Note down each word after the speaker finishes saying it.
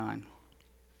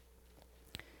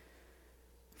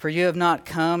For you have not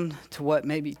come to what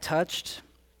may be touched,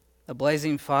 a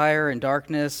blazing fire and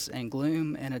darkness and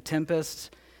gloom and a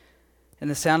tempest, and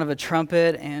the sound of a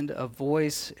trumpet and a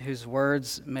voice whose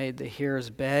words made the hearers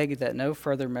beg that no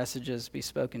further messages be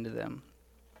spoken to them.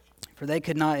 For they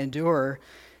could not endure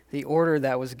the order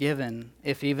that was given,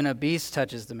 if even a beast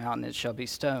touches the mountain, it shall be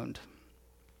stoned.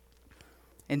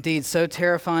 Indeed, so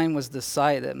terrifying was the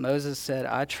sight that Moses said,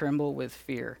 I tremble with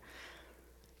fear.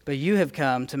 But you have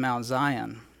come to Mount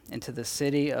Zion, into the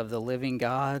city of the living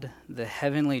God, the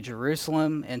heavenly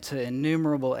Jerusalem, and to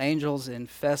innumerable angels in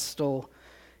festal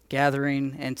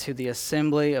gathering, and to the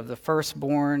assembly of the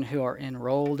firstborn who are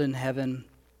enrolled in heaven,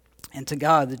 and to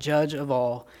God, the judge of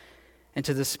all, and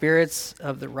to the spirits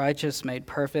of the righteous made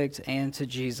perfect, and to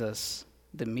Jesus,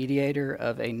 the mediator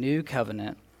of a new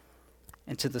covenant,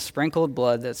 and to the sprinkled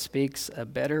blood that speaks a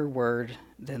better word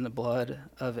than the blood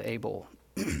of Abel.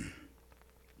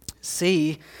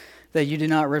 See that you do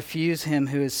not refuse him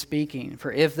who is speaking,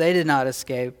 for if they did not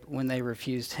escape when they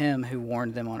refused him who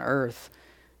warned them on earth,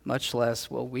 much less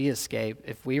will we escape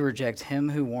if we reject him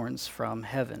who warns from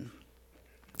heaven.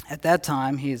 At that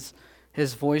time his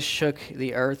voice shook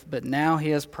the earth, but now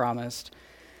he has promised,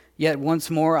 yet once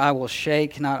more I will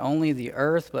shake not only the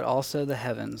earth but also the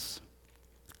heavens.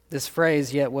 This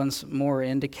phrase, yet once more,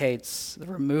 indicates the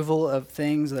removal of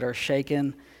things that are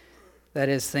shaken, that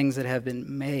is, things that have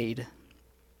been made,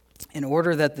 in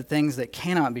order that the things that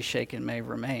cannot be shaken may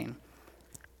remain.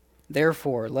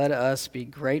 Therefore, let us be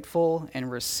grateful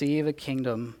and receive a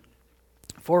kingdom,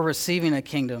 for receiving a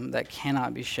kingdom that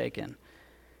cannot be shaken.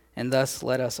 And thus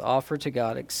let us offer to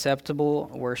God acceptable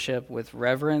worship with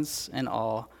reverence and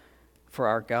awe, for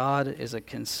our God is a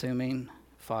consuming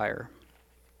fire.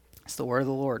 It's the word of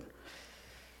the Lord.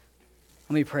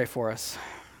 Let me pray for us.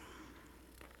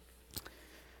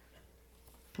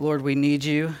 Lord, we need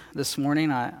you this morning.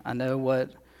 I know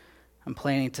what I'm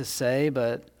planning to say,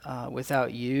 but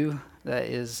without you, that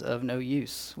is of no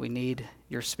use. We need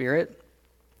your Spirit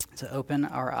to open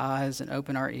our eyes and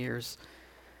open our ears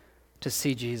to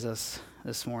see Jesus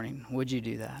this morning. Would you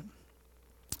do that?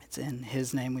 It's in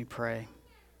his name we pray.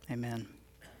 Amen.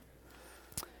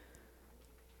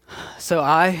 So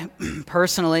I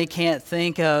personally can't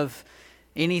think of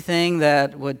anything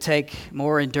that would take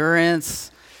more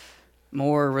endurance,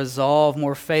 more resolve,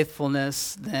 more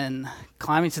faithfulness than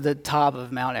climbing to the top of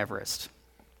Mount Everest.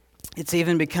 It's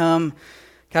even become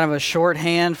kind of a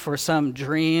shorthand for some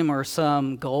dream or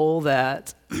some goal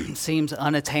that seems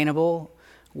unattainable.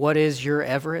 What is your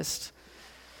Everest?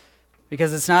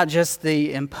 Because it's not just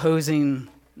the imposing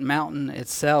mountain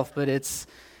itself, but it's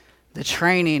the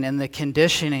training and the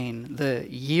conditioning, the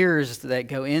years that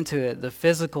go into it, the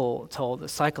physical toll, the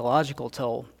psychological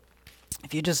toll.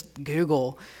 If you just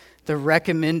Google the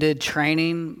recommended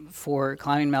training for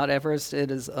climbing Mount Everest,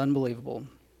 it is unbelievable.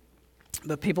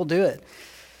 But people do it.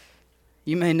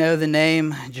 You may know the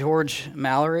name George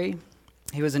Mallory.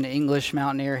 He was an English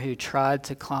mountaineer who tried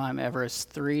to climb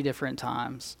Everest 3 different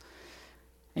times.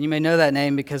 And you may know that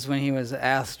name because when he was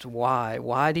asked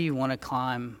why do you want to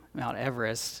climb Mount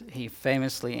Everest, he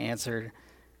famously answered,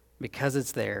 because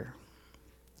it's there.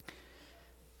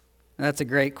 And that's a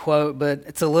great quote, but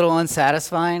it's a little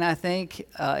unsatisfying, I think,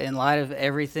 in light of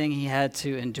everything he had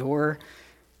to endure.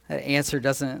 That answer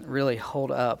doesn't really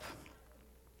hold up.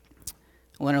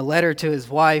 Well, in a letter to his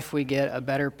wife, we get a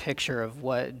better picture of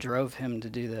what drove him to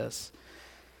do this.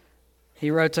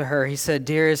 He wrote to her, he said,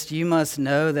 "Dearest, you must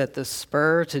know that the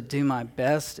spur to do my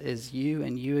best is you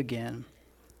and you again.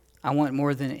 I want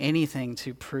more than anything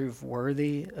to prove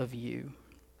worthy of you."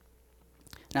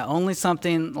 Now, only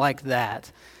something like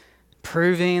that,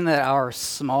 proving that our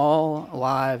small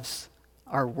lives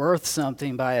are worth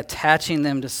something by attaching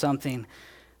them to something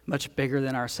much bigger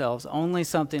than ourselves, only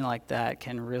something like that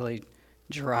can really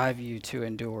drive you to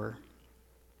endure.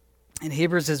 And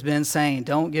Hebrews has been saying,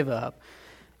 don't give up,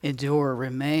 endure,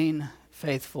 remain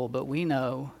faithful. But we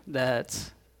know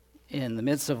that in the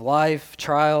midst of life,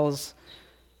 trials,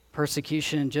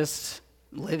 persecution, just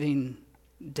living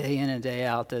day in and day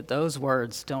out, that those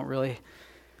words don't really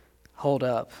hold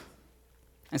up.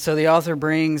 And so the author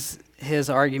brings his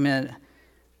argument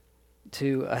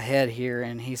to a head here,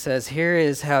 and he says, here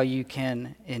is how you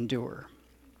can endure.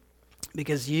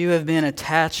 Because you have been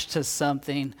attached to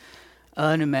something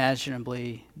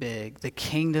unimaginably big, the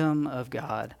kingdom of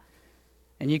God.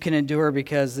 And you can endure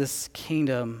because this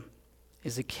kingdom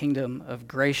is a kingdom of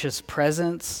gracious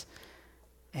presence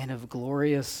and of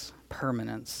glorious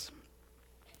permanence.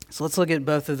 So let's look at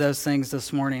both of those things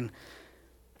this morning.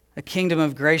 A kingdom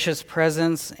of gracious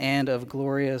presence and of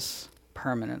glorious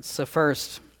permanence. So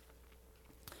first,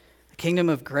 a kingdom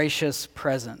of gracious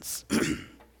presence.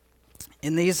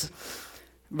 In these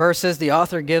verses, the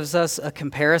author gives us a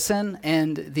comparison,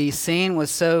 and the scene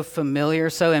was so familiar,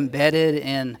 so embedded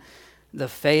in the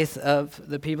faith of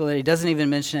the people that he doesn't even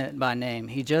mention it by name.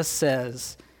 He just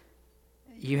says,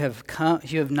 you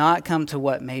have not come to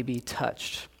what may be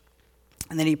touched.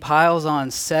 And then he piles on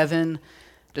 7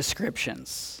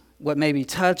 descriptions. What may be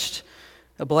touched: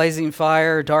 a blazing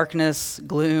fire, darkness,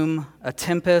 gloom, a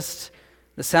tempest,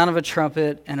 the sound of a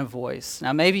trumpet, and a voice.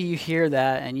 Now maybe you hear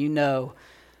that and you know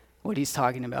what he's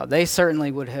talking about. They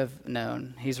certainly would have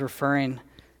known. He's referring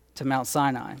to Mount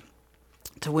Sinai,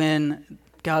 to when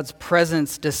God's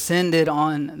presence descended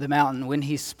on the mountain, when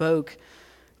he spoke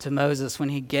to Moses, when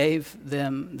he gave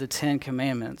them the 10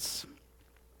 Commandments.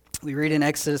 We read in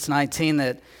Exodus 19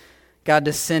 that God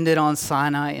descended on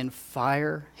Sinai in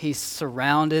fire. He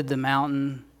surrounded the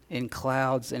mountain in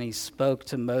clouds, and he spoke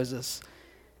to Moses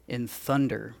in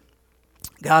thunder.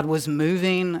 God was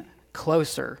moving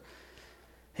closer.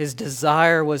 His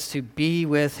desire was to be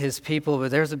with his people,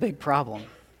 but there's a big problem.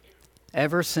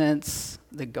 Ever since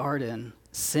the garden,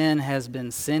 sin has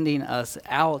been sending us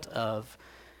out of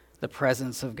the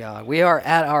presence of God. We are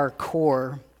at our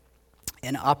core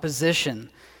in opposition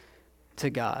to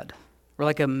God. We're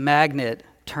like a magnet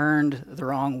turned the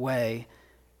wrong way.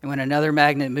 And when another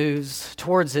magnet moves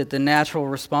towards it, the natural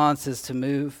response is to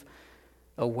move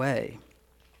away.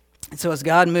 And so as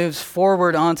God moves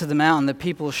forward onto the mountain, the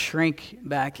people shrink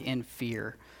back in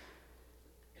fear.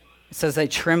 It says they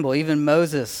tremble. Even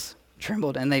Moses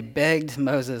trembled, and they begged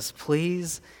Moses,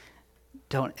 please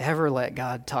don't ever let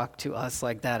God talk to us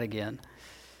like that again.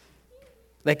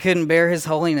 They couldn't bear his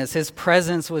holiness. His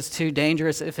presence was too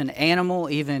dangerous. If an animal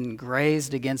even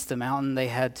grazed against the mountain, they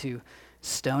had to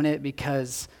stone it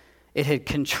because it had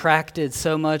contracted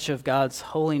so much of God's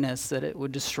holiness that it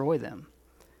would destroy them.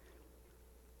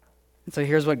 And so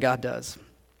here's what God does.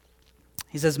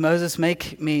 He says, Moses,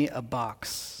 make me a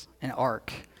box, an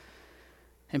ark,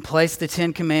 and place the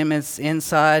 10 Commandments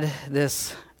inside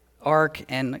this ark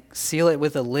and seal it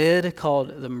with a lid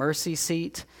called the mercy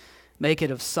seat. Make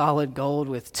it of solid gold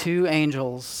with 2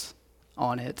 angels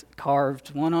on it,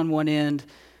 carved, one on one end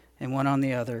and one on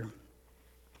the other.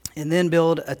 And then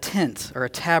build a tent or a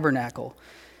tabernacle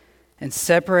and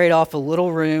separate off a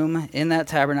little room in that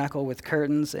tabernacle with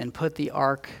curtains and put the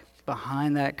ark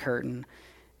behind that curtain.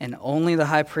 And only the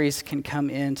high priest can come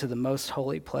into the most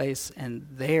holy place, and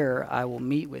there I will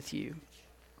meet with you.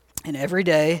 And every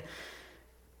day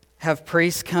have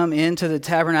priests come into the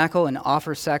tabernacle and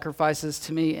offer sacrifices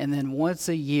to me, and then once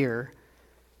a year,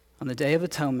 on the Day of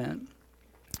Atonement,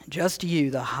 just you,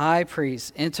 the high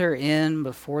priest, enter in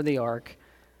before the ark,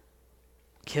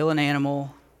 kill an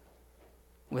animal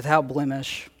without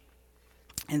blemish,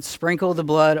 and sprinkle the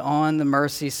blood on the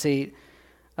mercy seat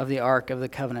of the Ark of the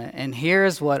Covenant. And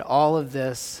here's what all of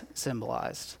this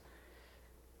symbolized.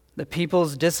 The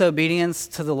people's disobedience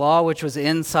to the law, which was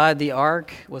inside the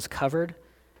ark, was covered,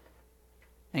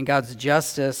 and God's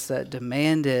justice that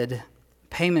demanded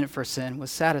payment for sin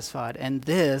was satisfied. And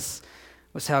this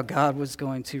was how God was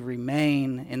going to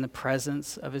remain in the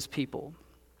presence of his people.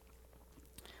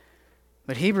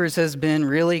 But Hebrews has been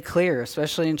really clear,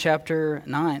 especially in chapter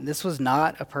 9. This was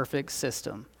not a perfect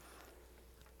system.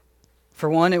 For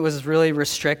one, it was really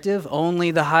restrictive.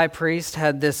 Only the high priest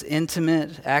had this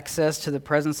intimate access to the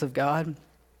presence of God,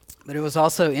 but it was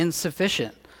also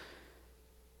insufficient.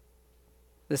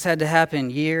 This had to happen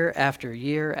year after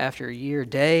year after year,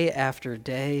 day after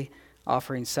day,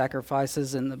 offering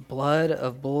sacrifices, and the blood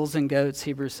of bulls and goats,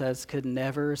 Hebrews says, could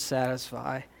never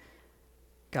satisfy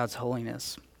God's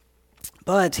holiness.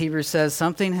 But Hebrews says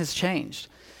something has changed.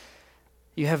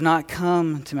 You have not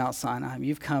come to Mount Sinai,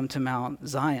 you've come to Mount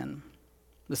Zion,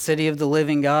 the city of the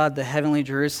living God, the heavenly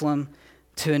Jerusalem,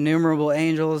 to innumerable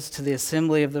angels, to the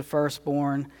assembly of the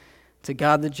firstborn, to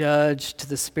God the judge, to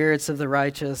the spirits of the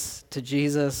righteous, to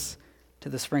Jesus, to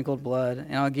the sprinkled blood.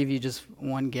 And I'll give you just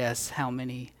one guess how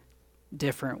many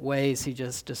different ways he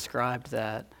just described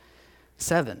that.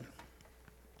 7.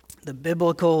 The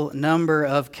biblical number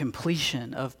of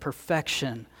completion, of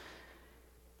perfection.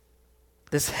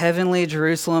 This heavenly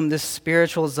Jerusalem, this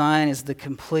spiritual Zion is the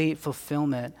complete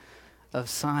fulfillment of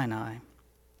Sinai.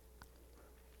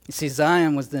 You see,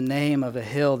 Zion was the name of a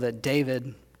hill that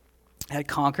David had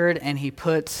conquered, and he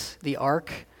put the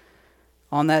ark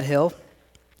on that hill.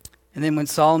 And then when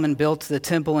Solomon built the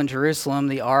temple in Jerusalem,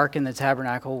 the ark and the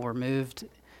tabernacle were moved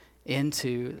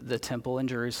into the temple in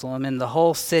Jerusalem, and the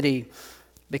whole city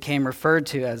became referred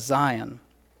to as Zion.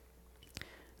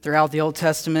 Throughout the Old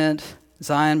Testament,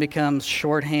 Zion becomes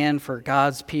shorthand for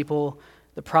God's people.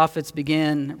 The prophets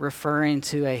begin referring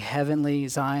to a heavenly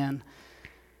Zion.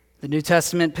 The New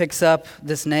Testament picks up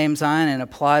this name Zion and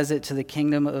applies it to the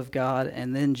kingdom of God,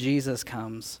 and then Jesus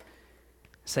comes,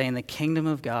 saying the kingdom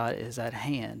of God is at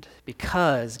hand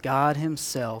because God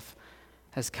himself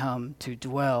has come to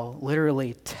dwell,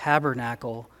 literally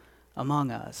tabernacle,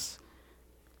 among us.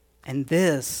 And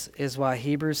this is why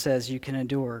Hebrews says you can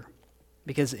endure,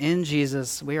 because in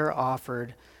Jesus we are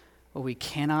offered what we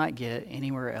cannot get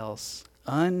anywhere else,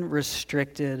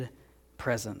 unrestricted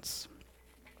presence.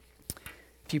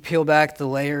 If you peel back the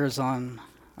layers on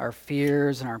our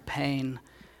fears and our pain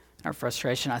and our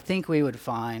frustration, I think we would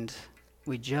find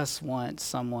we just want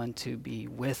someone to be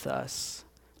with us.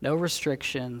 No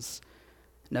restrictions,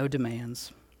 no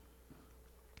demands.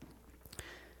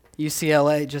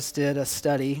 UCLA just did a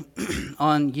study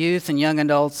on youth and young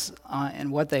adults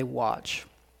and what they watch.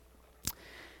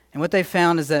 And what they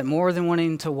found is that more than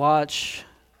wanting to watch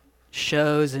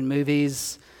shows and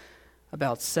movies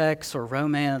about sex or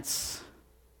romance,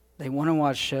 they want to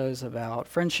watch shows about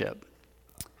friendship.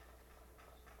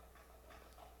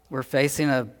 We're facing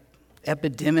an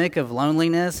epidemic of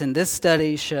loneliness, and this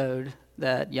study showed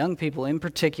that young people in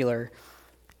particular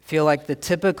feel like the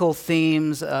typical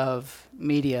themes of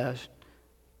media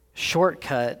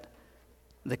shortcut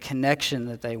the connection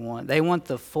that they want. They want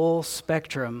the full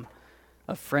spectrum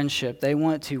of friendship. They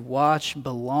want to watch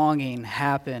belonging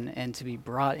happen and to be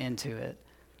brought into it.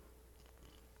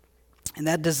 And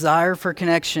that desire for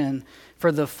connection,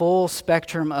 for the full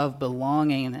spectrum of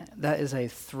belonging, that is a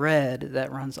thread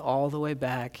that runs all the way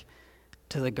back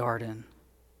to the garden,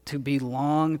 to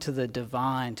belong to the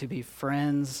divine, to be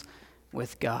friends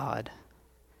with God.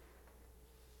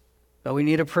 But we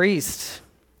need a priest.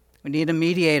 We need a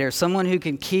mediator, someone who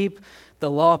can keep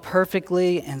the law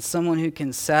perfectly and someone who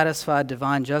can satisfy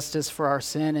divine justice for our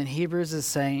sin. And Hebrews is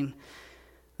saying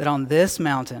that on this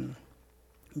mountain,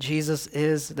 Jesus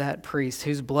is that priest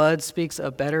whose blood speaks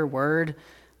a better word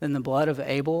than the blood of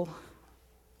Abel.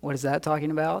 What is that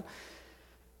talking about?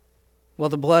 Well,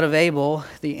 the blood of Abel,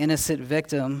 the innocent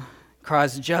victim,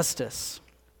 cries justice.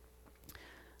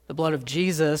 The blood of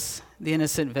Jesus, the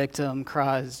innocent victim,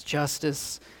 cries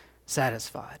justice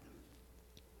satisfied.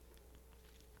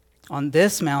 On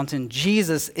this mountain,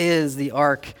 Jesus is the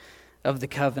Ark of the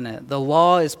Covenant. The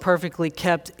law is perfectly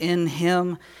kept in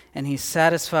him, and he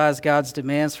satisfies God's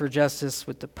demands for justice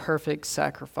with the perfect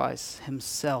sacrifice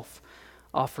himself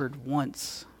offered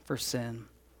once for sin,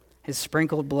 his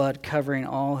sprinkled blood covering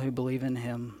all who believe in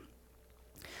him.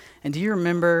 And do you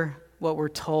remember what we're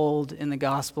told in the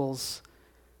Gospels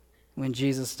when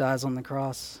Jesus dies on the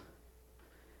cross?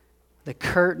 The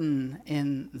curtain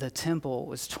in the temple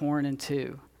was torn in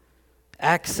two.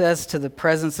 Access to the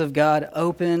presence of God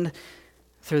opened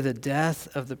through the death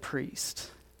of the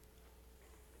priest.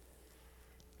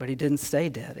 But he didn't stay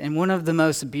dead. In one of the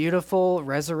most beautiful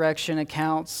resurrection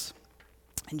accounts,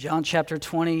 in John chapter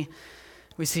 20,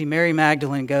 we see Mary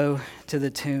Magdalene go to the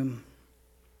tomb.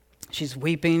 She's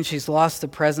weeping. She's lost the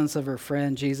presence of her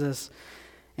friend Jesus.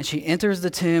 And she enters the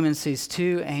tomb and sees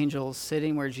two angels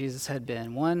sitting where Jesus had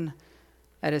been, one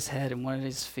at his head and one at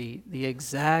his feet. The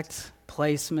exact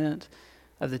placement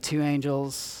of the two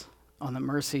angels on the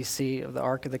mercy seat of the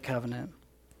Ark of the Covenant.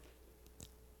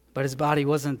 But his body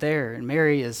wasn't there, and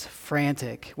Mary is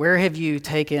frantic. Where have you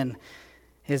taken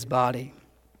his body?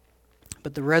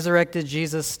 But the resurrected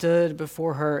Jesus stood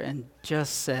before her and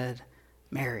just said,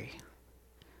 Mary.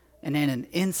 And in an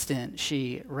instant,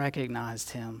 she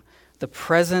recognized him. The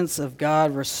presence of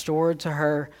God restored to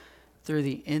her through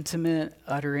the intimate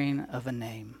uttering of a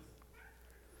name.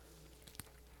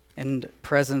 And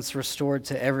presence restored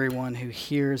to everyone who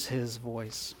hears his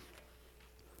voice.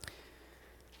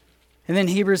 And then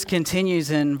Hebrews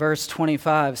continues in verse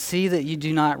 25, see that you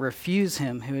do not refuse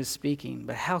him who is speaking.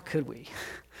 But how could we?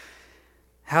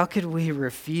 How could we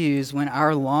refuse when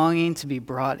our longing to be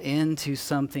brought into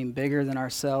something bigger than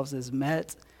ourselves is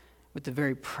met with the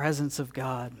very presence of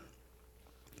God,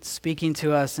 speaking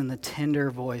to us in the tender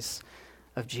voice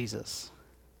of Jesus?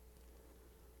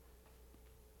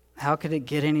 How could it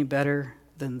get any better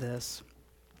than this?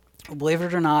 Well, believe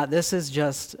it or not, this is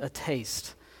just a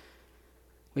taste.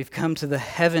 We've come to the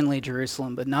heavenly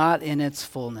Jerusalem, but not in its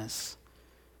fullness.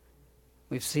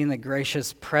 We've seen the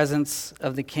gracious presence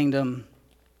of the kingdom.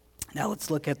 Now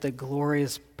let's look at the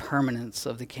glorious permanence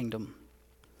of the kingdom.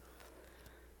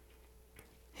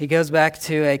 He goes back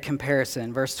to a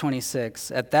comparison, verse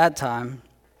 26. At that time,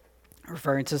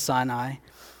 referring to Sinai,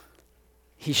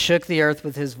 he shook the earth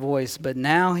with his voice, but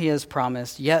now he has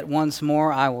promised, yet once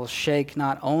more I will shake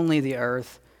not only the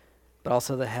earth, but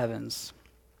also the heavens.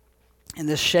 And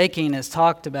this shaking is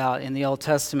talked about in the Old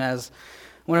Testament as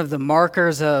one of the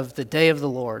markers of the day of the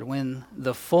Lord, when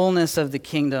the fullness of the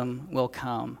kingdom will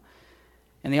come.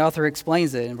 And the author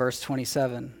explains it in verse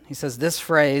 27. He says, this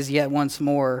phrase, yet once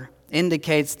more,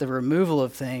 indicates the removal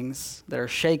of things that are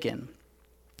shaken.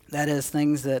 That is,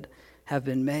 things that have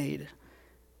been made,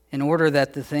 in order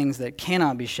that the things that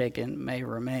cannot be shaken may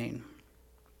remain.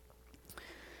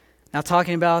 Now,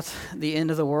 talking about the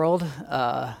end of the world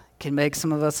can make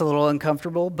some of us a little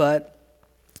uncomfortable, but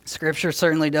Scripture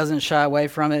certainly doesn't shy away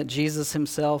from it. Jesus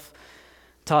himself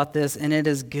taught this, and it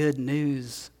is good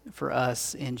news for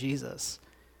us in Jesus.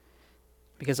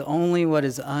 Because only what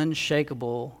is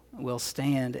unshakable will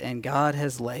stand, and God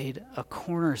has laid a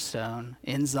cornerstone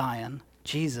in Zion,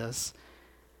 Jesus,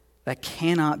 that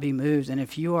cannot be moved. And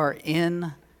if you are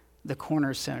in the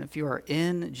cornerstone, if you are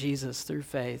in Jesus through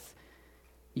faith,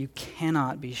 you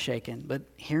cannot be shaken. But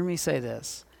hear me say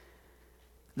this.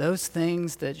 Those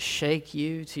things that shake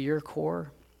you to your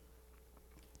core,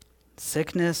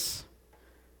 sickness,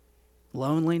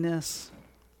 loneliness,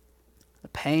 the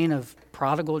pain of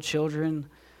prodigal children,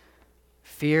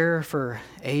 fear for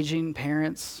aging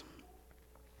parents,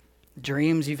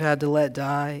 dreams you've had to let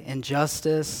die,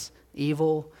 injustice,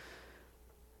 evil,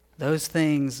 those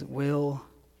things will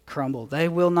crumble. They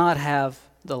will not have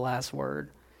the last word.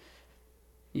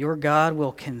 Your God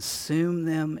will consume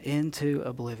them into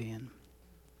oblivion.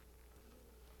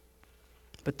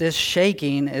 But this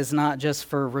shaking is not just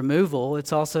for removal,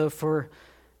 it's also for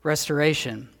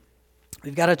restoration.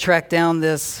 We've got to track down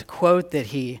this quote that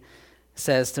he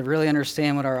says to really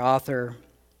understand what our author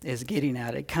is getting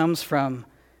at. It comes from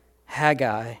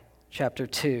Haggai chapter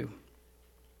 2.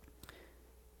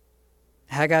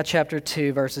 Haggai chapter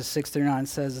 2, verses 6 through 9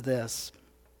 says this,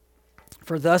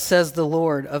 for thus says the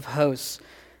Lord of hosts,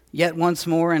 yet once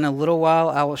more in a little while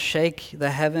I will shake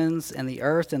the heavens and the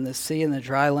earth and the sea and the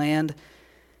dry land,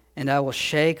 and I will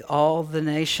shake all the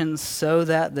nations so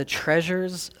that the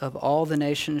treasures of all the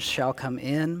nations shall come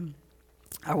in.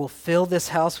 I will fill this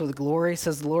house with glory,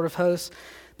 says the Lord of hosts.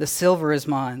 The silver is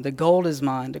mine, the gold is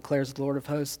mine, declares the Lord of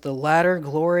hosts. The latter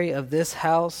glory of this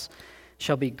house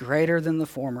shall be greater than the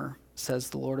former, says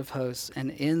the Lord of hosts.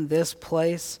 And in this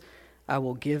place I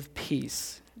will give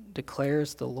peace,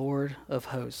 declares the Lord of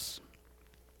hosts.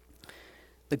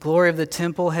 The glory of the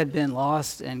temple had been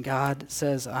lost, and God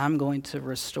says, I'm going to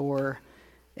restore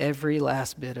every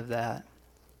last bit of that.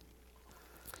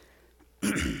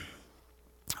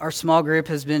 Our small group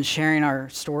has been sharing our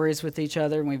stories with each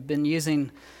other, and we've been using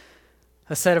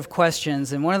a set of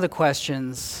questions. And one of the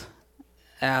questions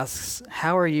asks,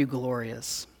 how are you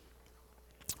glorious?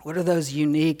 What are those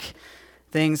unique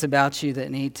things about you that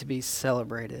need to be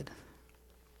celebrated?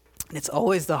 And it's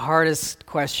always the hardest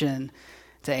question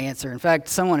to answer. In fact,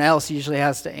 someone else usually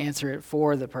has to answer it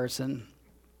for the person,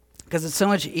 because it's so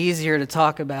much easier to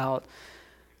talk about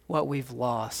what we've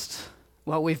lost,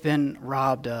 what we've been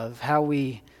robbed of, how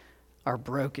we are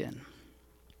broken.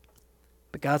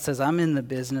 But God says, I'm in the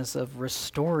business of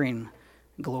restoring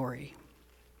glory.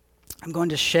 I'm going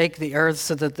to shake the earth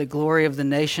so that the glory of the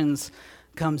nations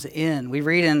comes in. We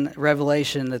read in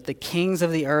Revelation that the kings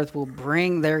of the earth will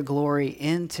bring their glory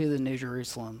into the New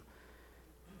Jerusalem.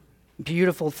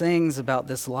 Beautiful things about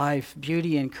this life,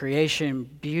 beauty in creation,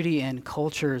 beauty in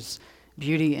cultures,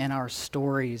 beauty in our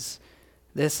stories.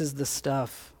 This is the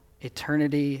stuff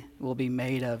eternity will be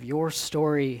made of. Your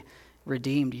story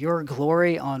redeemed, your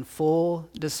glory on full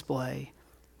display,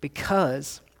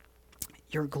 because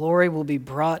your glory will be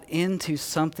brought into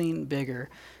something bigger,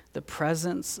 the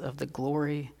presence of the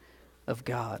glory of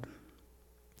God.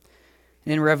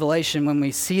 In Revelation, when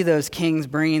we see those kings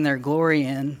bringing their glory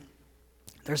in,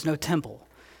 there's no temple.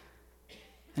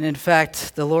 And in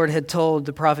fact, the Lord had told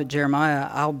the prophet Jeremiah,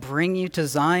 I'll bring you to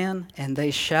Zion, and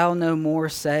they shall no more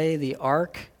say, the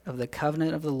ark of the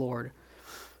covenant of the Lord.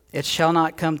 It shall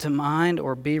not come to mind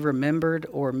or be remembered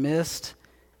or missed.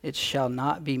 It shall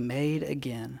not be made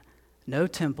again. No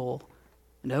temple,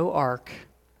 no ark,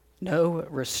 no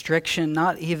restriction,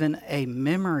 not even a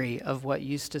memory of what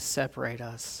used to separate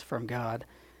us from God.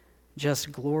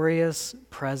 Just glorious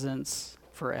presence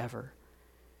forever.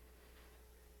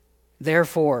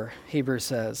 Therefore, Hebrews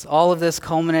says, all of this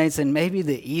culminates in maybe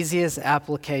the easiest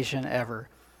application ever.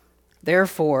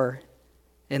 Therefore,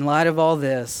 in light of all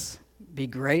this, be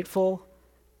grateful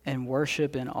and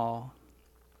worship in awe.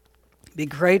 Be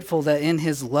grateful that in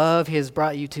his love he has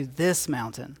brought you to this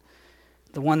mountain,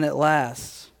 the one that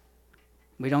lasts.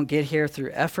 We don't get here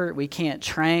through effort. We can't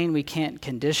train. We can't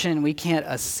condition. We can't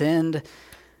ascend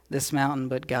this mountain,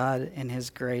 but God in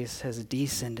his grace has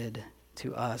descended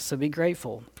to us. So be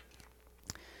grateful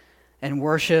and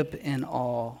worship in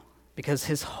awe, because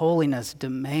his holiness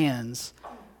demands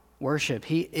worship.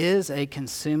 He is a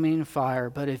consuming fire,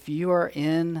 but if you are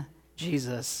in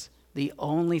Jesus, the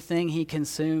only thing he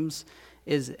consumes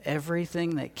is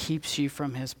everything that keeps you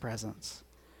from his presence.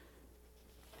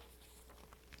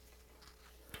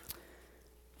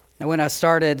 Now, when I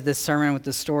started this sermon with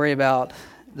the story about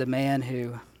the man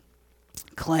who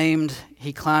claimed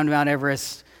he climbed Mount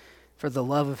Everest for the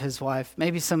love of his wife,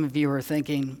 maybe some of you are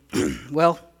thinking,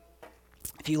 well,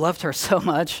 if you loved her so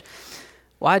much,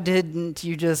 why didn't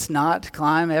you just not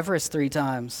climb Everest 3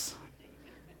 times?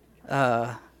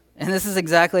 And this is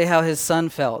exactly how his son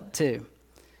felt, too.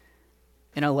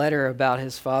 In a letter about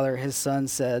his father, his son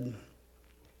said,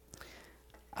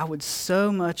 "I would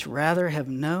so much rather have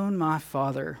known my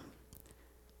father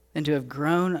than to have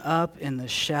grown up in the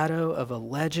shadow of a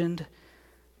legend,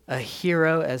 a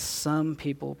hero as some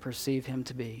people perceive him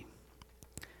to be."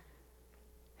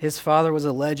 His father was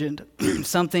a legend,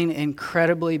 something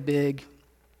incredibly big,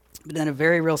 but in a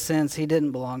very real sense, he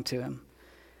didn't belong to him.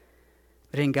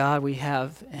 But in God, we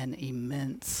have an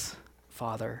immense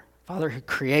Father who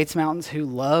creates mountains, who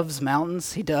loves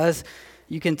mountains. He does.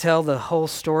 You can tell the whole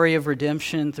story of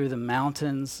redemption through the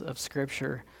mountains of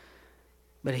Scripture,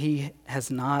 but he has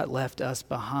not left us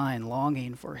behind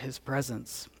longing for his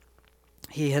presence.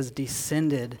 He has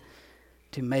descended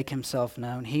to make himself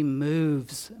known. He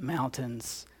moves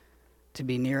mountains to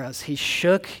be near us. He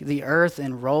shook the earth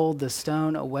and rolled the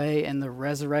stone away, and the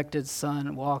resurrected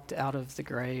Son walked out of the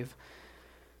grave.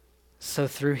 So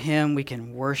through him we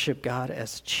can worship God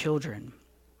as children,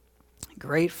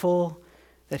 grateful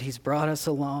that he's brought us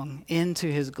along into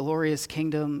his glorious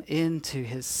kingdom, into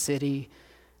his city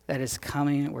that is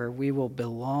coming, where we will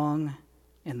belong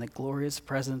in the glorious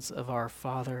presence of our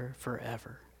Father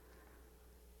forever.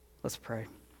 Let's pray.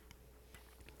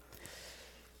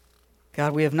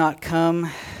 God, we have not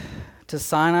come to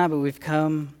Sinai, but we've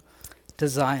come to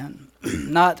Zion.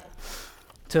 Not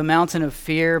to a mountain of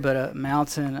fear, but a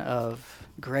mountain of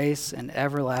grace and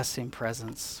everlasting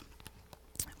presence.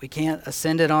 We can't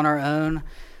ascend it on our own,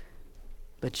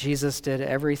 but Jesus did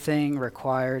everything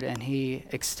required, and he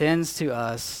extends to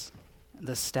us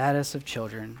the status of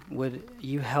children. Would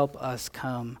you help us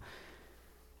come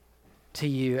to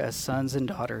you as sons and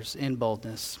daughters in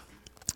boldness?